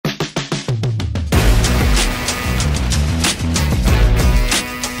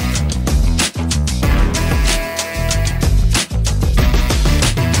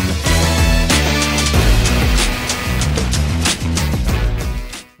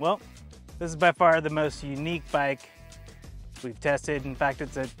Well, this is by far the most unique bike we've tested. In fact,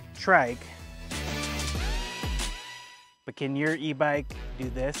 it's a trike. But can your e-bike do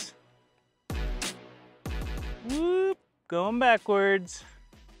this? Whoop, going backwards.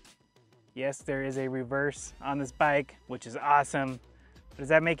 Yes, there is a reverse on this bike, which is awesome. But does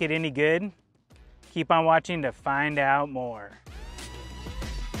that make it any good? Keep on watching to find out more.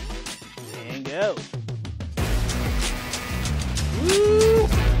 And go. Woo!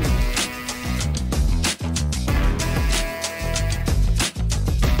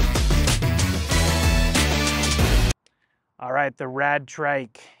 All right, the Rad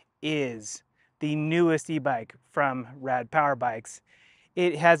Trike is the newest e-bike from Rad Power Bikes.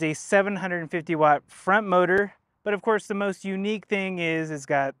 It has a 750 watt front motor, but of course the most unique thing is it's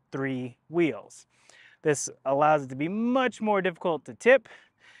got 3 wheels. This allows it to be much more difficult to tip.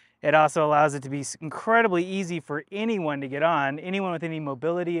 It also allows it to be incredibly easy for anyone to get on, anyone with any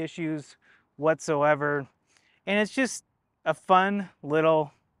mobility issues whatsoever. And it's just a fun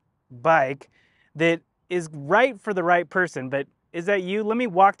little bike that is right for the right person. But is that you? Let me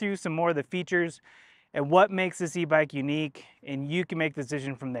walk through some more of the features and what makes this e-bike unique, and you can make the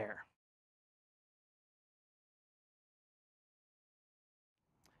decision from there.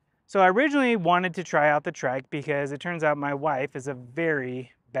 So I originally wanted to try out the trike because it turns out my wife is a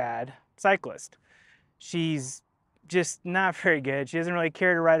very bad cyclist. She's just not very good. She doesn't really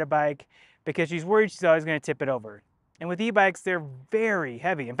care to ride a bike because she's worried she's always going to tip it over. And with e-bikes, they're very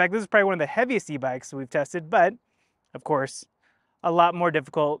heavy. In fact, this is probably one of the heaviest e-bikes we've tested, but of course, a lot more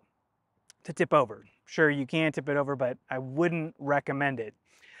difficult to tip over. Sure, you can tip it over, but I wouldn't recommend it.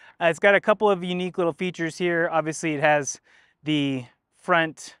 It's got a couple of unique little features here. Obviously, it has the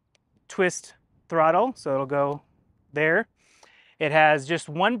front twist throttle, so it'll go there. It has just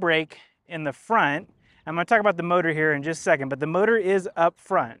one brake in the front. I'm going to talk about the motor here in just a second, but the motor is up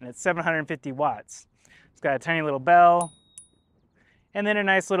front and it's 750 watts. It's got a tiny little bell and then a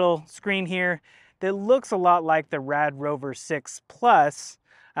nice little screen here that looks a lot like the Rad Rover 6 Plus,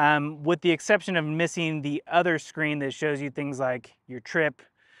 with the exception of missing the other screen that shows you things like your trip,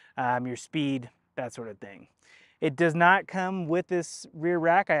 your speed, that sort of thing. It does not come with this rear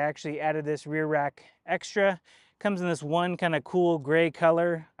rack. I actually added this rear rack extra. Comes in this one kind of cool gray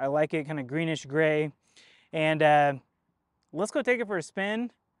color. I like it, kind of greenish gray. And let's go take it for a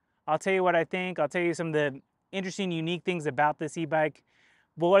spin. I'll tell you what I think. I'll tell you some of the interesting, unique things about this e-bike.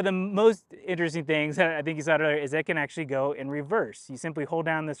 But one of the most interesting things that I think you saw earlier is it can actually go in reverse. You simply hold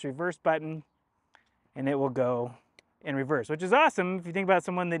down this reverse button and it will go in reverse, which is awesome if you think about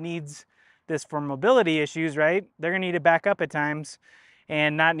someone that needs this for mobility issues, right? They're gonna need to back up at times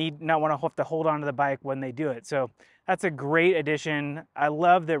and not want to have to hold onto the bike when they do it. So that's a great addition. I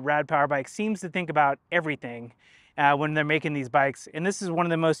love that Rad Power Bike seems to think about everything when they're making these bikes. And this is one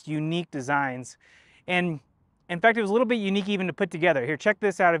of the most unique designs. And in fact, it was a little bit unique even to put together. Here, check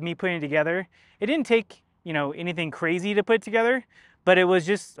this out of me putting it together. It didn't take, anything crazy to put together, but it was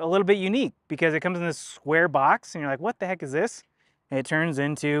just a little bit unique because it comes in this square box and you're like, what the heck is this? And it turns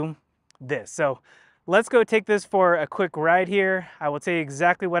into this. So let's go take this for a quick ride here. I will tell you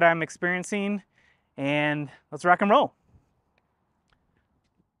exactly what I'm experiencing and let's rock and roll.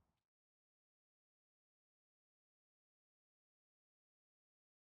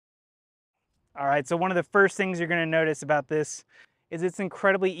 All right, so one of the first things you're gonna notice about this is it's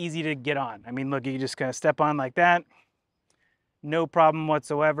incredibly easy to get on. I mean, look, you just kind of step on like that. No problem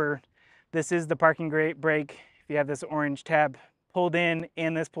whatsoever. This is the parking brake. If you have this orange tab pulled in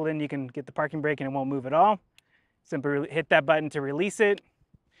and this pulled in, you can get the parking brake and it won't move at all. Simply hit that button to release it.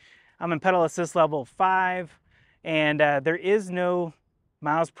 I'm in pedal assist level 5 and there is no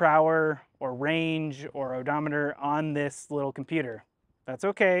miles per hour or range or odometer on this little computer. That's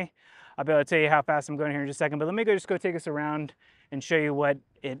okay. I'll be able to tell you how fast I'm going here in just a second, but let me just go take us around and show you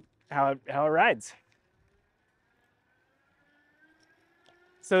how it rides.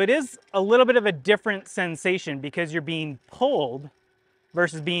 So it is a little bit of a different sensation because you're being pulled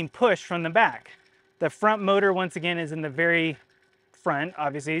versus being pushed from the back. The front motor, once again, is in the very front,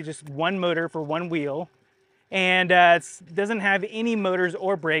 obviously, just one motor for one wheel. And it doesn't have any motors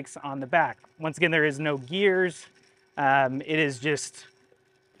or brakes on the back. Once again, there is no gears. It is just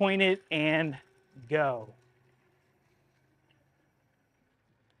point it and go.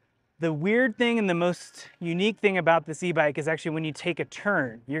 The weird thing and the most unique thing about this e-bike is actually when you take a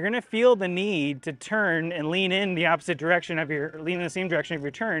turn. You're gonna feel the need to turn and lean in the opposite direction of lean in the same direction of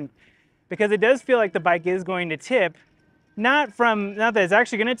your turn, because it does feel like the bike is going to tip. Not that it's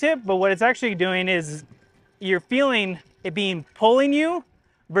actually gonna tip, but what it's actually doing is you're feeling it being pulling you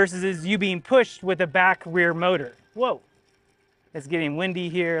versus you being pushed with a back rear motor. Whoa. It's getting windy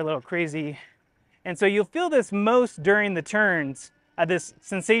here, a little crazy. And so you'll feel this most during the turns, this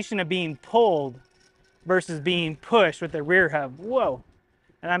sensation of being pulled versus being pushed with the rear hub. Whoa.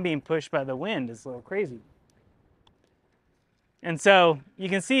 And I'm being pushed by the wind. It's a little crazy. And so you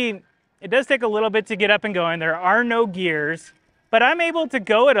can see it does take a little bit to get up and going. There are no gears, but I'm able to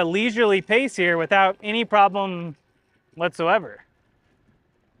go at a leisurely pace here without any problem whatsoever.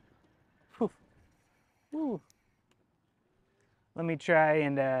 Whew. Whew. Let me try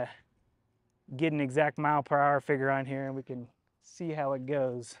and get an exact mile per hour figure on here and we can see how it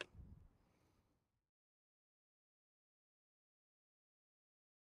goes.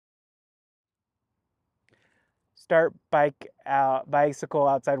 Start bicycle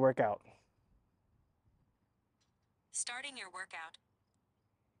outside workout. Starting your workout.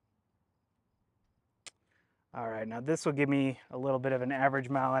 All right, now this will give me a little bit of an average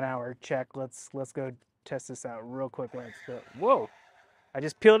mile an hour check. Let's go test this out real quick. Let's go. Whoa, I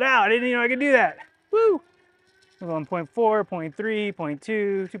just peeled out. I didn't even know I could do that. Woo! We're going 0.4, 0.3,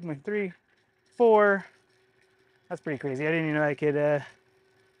 0.2, 2.3, 4. That's pretty crazy. I didn't even know I could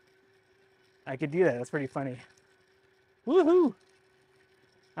do that. That's pretty funny. Woohoo!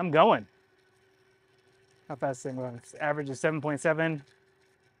 I'm going. How fast is it going? It's average is 7.7.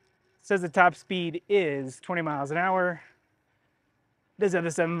 Says the top speed is 20 miles an hour. Does have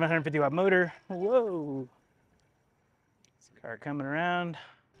the 750 watt motor. Whoa. This car coming around.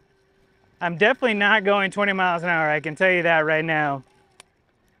 I'm definitely not going 20 miles an hour. I can tell you that right now.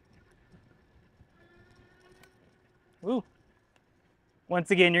 Ooh. Once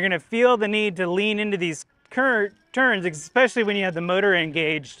again, you're gonna feel the need to lean into these current turns, especially when you have the motor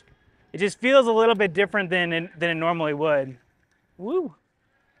engaged. It just feels a little bit different than it normally would. Woo.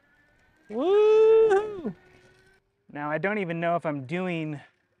 Woo! Now I don't even know if I'm doing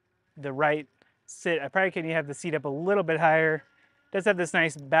the right sit. I probably can have the seat up a little bit higher. It does have this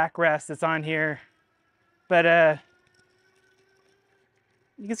nice backrest that's on here, but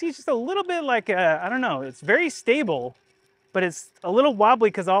you can see it's just a little bit like I don't know. It's very stable, but it's a little wobbly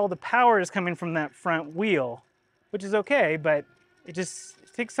because all the power is coming from that front wheel, which is okay, but it just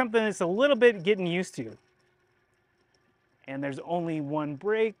takes something that's a little bit getting used to. And there's only one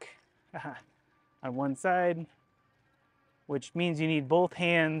brake on one side, which means you need both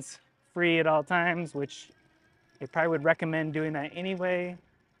hands free at all times, which they probably would recommend doing that anyway.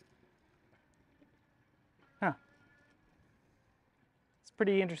 Huh. It's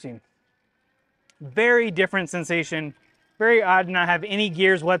pretty interesting. Very different sensation. Very odd to not have any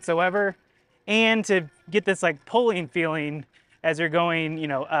gears whatsoever, and to get this like pulling feeling as you're going, you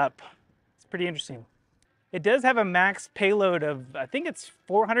know, up. It's pretty interesting. It does have a max payload of, I think it's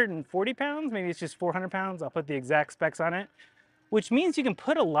 440 pounds, maybe it's just 400 pounds. I'll put the exact specs on it, which means you can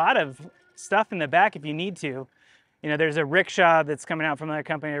put a lot of stuff in the back if you need to. You know, there's a rickshaw that's coming out from another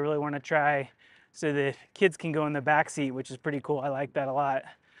company I really want to try, so the kids can go in the back seat, which is pretty cool. I like that a lot.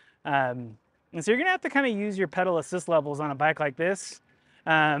 And so you're gonna have to kind of use your pedal assist levels on a bike like this,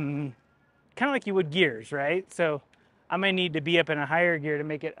 kind of like you would gears, right? So I might need to be up in a higher gear to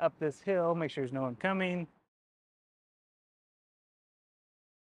make it up this hill, make sure there's no one coming.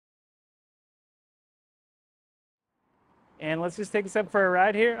 And let's just take us up for a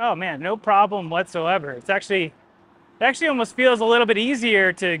ride here. Oh man, no problem whatsoever. It actually almost feels a little bit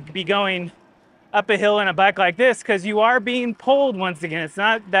easier to be going up a hill in a bike like this because you are being pulled once again. It's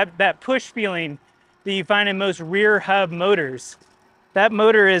not that push feeling that you find in most rear hub motors. That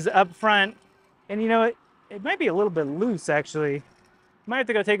motor is up front, and you know, it might be a little bit loose actually. Might have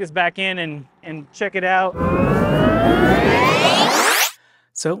to go take this back in and check it out.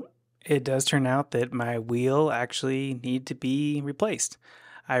 So it does turn out that my wheel actually needed to be replaced.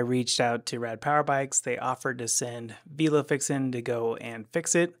 I reached out to Rad Power Bikes. They offered to send VeloFix in to go and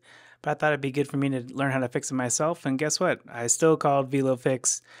fix it, but I thought it'd be good for me to learn how to fix it myself. And guess what? I still called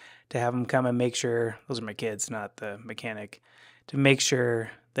VeloFix to have them come and make sure, those are my kids, not the mechanic, to make sure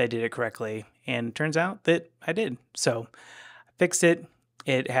that I did it correctly. And it turns out that I did. So I fixed it.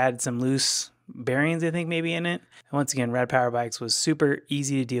 It had some loose bearings, I think, maybe in it. And once again, Rad Power Bikes was super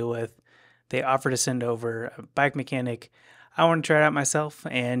easy to deal with. They offered to send over a bike mechanic. I want to try it out myself,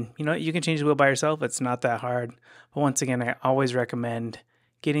 and you know, you can change the wheel by yourself. It's not that hard. But once again, I always recommend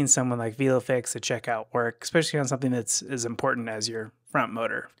getting someone like VeloFix to check out work, especially on something that's as important as your front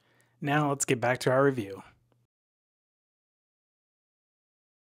motor. Now let's get back to our review.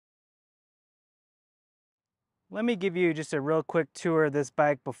 Let me give you just a real quick tour of this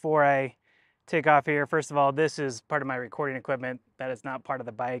bike before I take off here. First of all, this is part of my recording equipment. That is not part of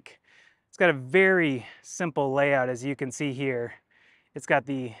the bike. It's got a very simple layout, as you can see here. It's got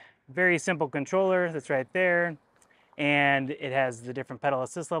the very simple controller that's right there. and it has the different pedal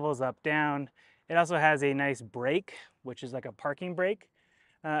assist levels up, down. It also has a nice brake, which is like a parking brake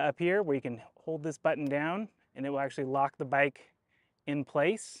up here, where you can hold this button down and it will actually lock the bike in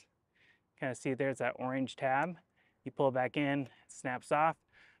place. Kind of see it there, it's that orange tab. You pull it back in, it snaps off.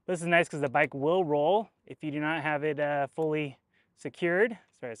 But this is nice because the bike will roll if you do not have it fully secured.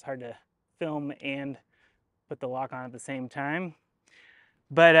 Sorry, it's hard to film and put the lock on at the same time.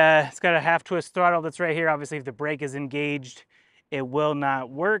 But it's got a half twist throttle that's right here. Obviously, if the brake is engaged, it will not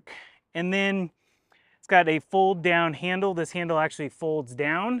work. And then it's got a fold down handle. This handle actually folds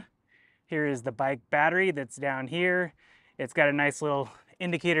down. Here is the bike battery that's down here. It's got a nice little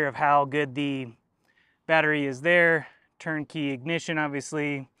indicator of how good the battery is there. Turnkey ignition,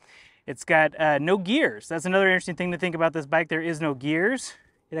 obviously. It's got no gears. That's another interesting thing to think about this bike. There is no gears.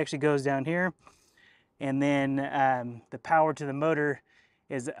 It actually goes down here. And then the power to the motor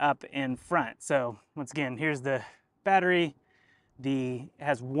is up in front. So once again, here's the battery. It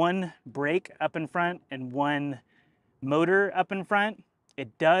has one brake up in front and one motor up in front.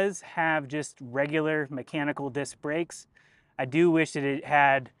 It does have just regular mechanical disc brakes. I do wish that it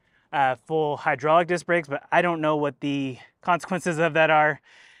had full hydraulic disc brakes, but I don't know what the consequences of that are.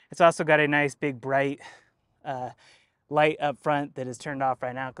 It's also got a nice big bright light up front that is turned off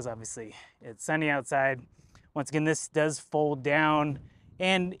right now because obviously it's sunny outside. Once again, this does fold down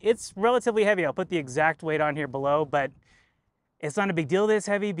and it's relatively heavy. I'll put the exact weight on here below, but it's not a big deal that it's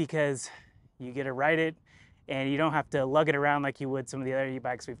heavy because you get to ride it and you don't have to lug it around like you would some of the other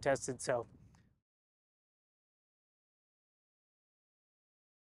e-bikes we've tested. So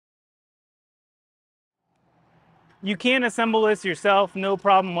you can assemble this yourself, no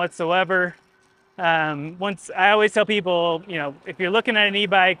problem whatsoever. I always tell people, you know, if you're looking at an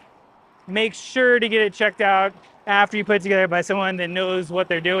e-bike, make sure to get it checked out after you put it together by someone that knows what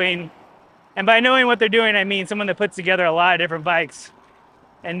they're doing. And by knowing what they're doing, I mean someone that puts together a lot of different bikes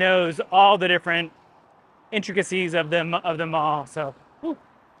and knows all the different intricacies of them all. So, whew.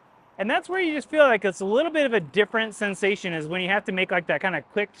 And that's where you just feel like it's a little bit of a different sensation is when you have to make like that kind of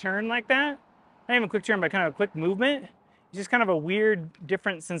quick turn like that. Not even a quick turn, but kind of a quick movement. It's just kind of a weird,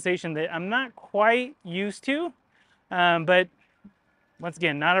 different sensation that I'm not quite used to. But once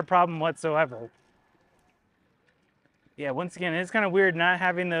again, not a problem whatsoever. Yeah, once again, it's kind of weird not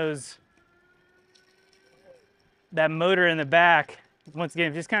having that motor in the back. Once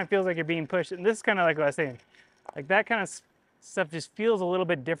again, it just kind of feels like you're being pushed. And this is kind of like what I was saying. Like that kind of stuff just feels a little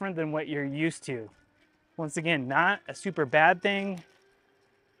bit different than what you're used to. Once again, not a super bad thing.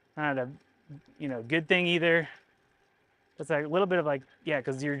 Not a, good thing either. It's like a little bit of like, yeah,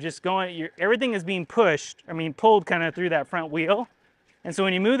 because you're just going, everything is being pulled kind of through that front wheel. And so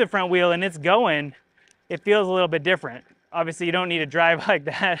when you move the front wheel and it's going, it feels a little bit different. Obviously, you don't need to drive like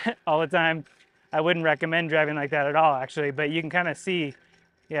that all the time. I wouldn't recommend driving like that at all, actually, but you can kind of see,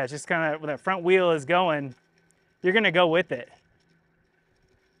 yeah, it's just kind of when the front wheel is going, you're going to go with it.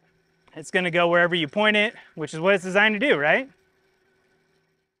 It's going to go wherever you point it, which is what it's designed to do, right?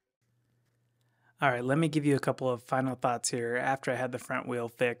 All right, let me give you a couple of final thoughts here after I had the front wheel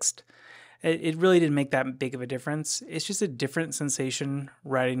fixed. It really didn't make that big of a difference. It's just a different sensation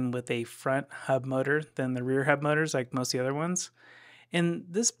riding with a front hub motor than the rear hub motors like most of the other ones. And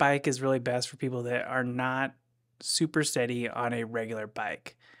this bike is really best for people that are not super steady on a regular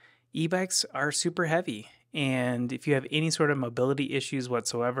bike. E-bikes are super heavy, and if you have any sort of mobility issues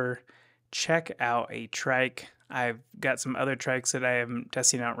whatsoever, check out a trike. I've got some other trikes that I am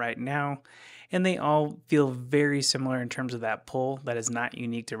testing out right now, and they all feel very similar in terms of that pull that is not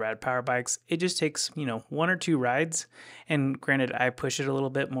unique to Rad Power bikes. It just takes, one or two rides, and granted, I push it a little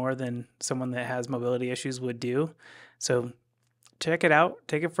bit more than someone that has mobility issues would do. So check it out,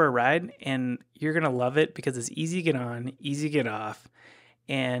 take it for a ride, and you're going to love it because it's easy to get on, easy to get off,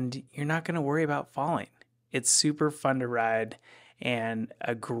 and you're not going to worry about falling. It's super fun to ride and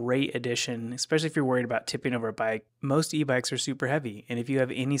a great addition, especially if you're worried about tipping over a bike. Most e-bikes are super heavy, and if you have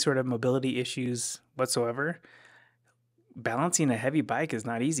any sort of mobility issues whatsoever, balancing a heavy bike is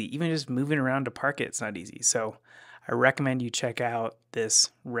not easy. Even just moving around to park it's not easy. So I recommend you check out this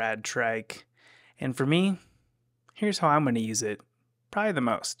Rad Trike. And for me, here's how I'm going to use it. Probably the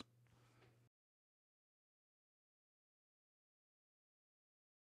most.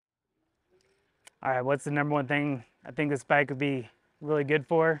 All right, what's the number one thing I think this bike would be really good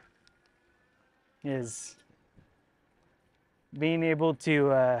for? Is being able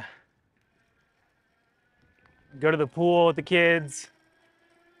to go to the pool with the kids,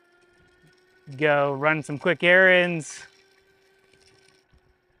 go run some quick errands.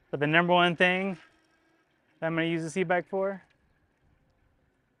 But the number one thing that I'm going to use this e-bike for,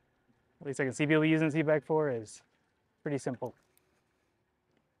 at least I can see people using this e-bike for, is Pretty simple.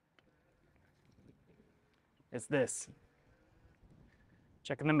 It's this.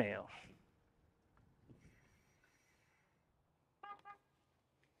 Checking the mail.